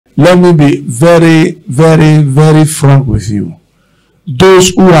Let me be very, very, very frank with you. Those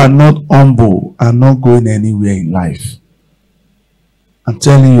who are not humble are not going anywhere in life. I'm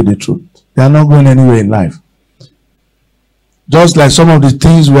telling you the truth. They are not going anywhere in life. Just like some of the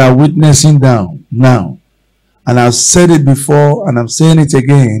things we are witnessing now. And I've said it before and I'm saying it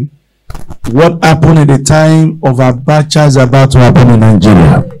again. What happened at the time of Abacha is about to happen in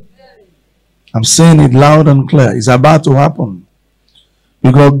Nigeria. I'm saying it loud and clear. It's about to happen.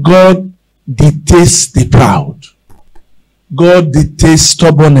 Because God detests the proud. God detests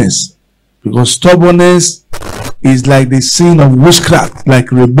stubbornness. Because stubbornness is like the sin of witchcraft,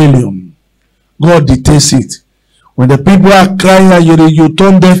 like rebellion. God detests it. When the people are crying at you, you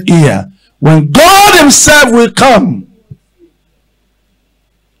turn deaf ear. When God himself will come,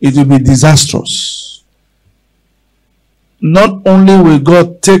 it will be disastrous. Not only will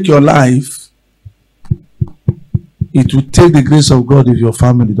God take your life, it will take the grace of God if your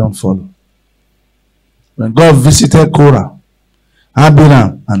family don't follow. When God visited Korah,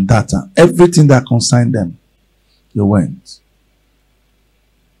 Abiram, and Dathan, everything that concerned them, they went.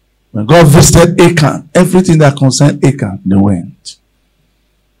 When God visited Achan, everything that concerned Achan, they went.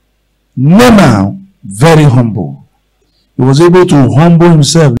 Naaman, very humble. He was able to humble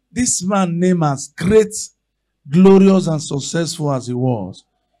himself. This man, Naaman, great, glorious, and successful as he was,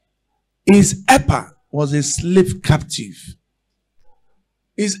 his helper was a slave captive.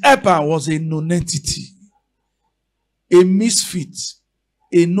 His helper was a non-entity, a misfit,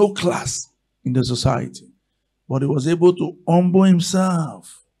 a no class in the society. But he was able to humble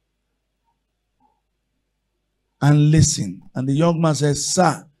himself and listen. And the young man said,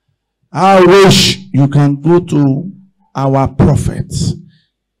 "Sir, I wish you can go to our prophet."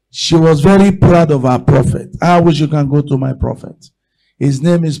 She was very proud of her prophet. "I wish you can go to my prophet. His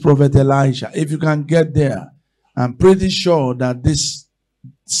name is Prophet Elijah. If you can get there, I'm pretty sure that this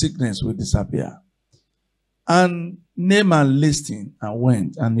sickness will disappear." And Naaman listened and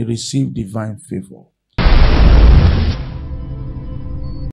went, and he received divine favor.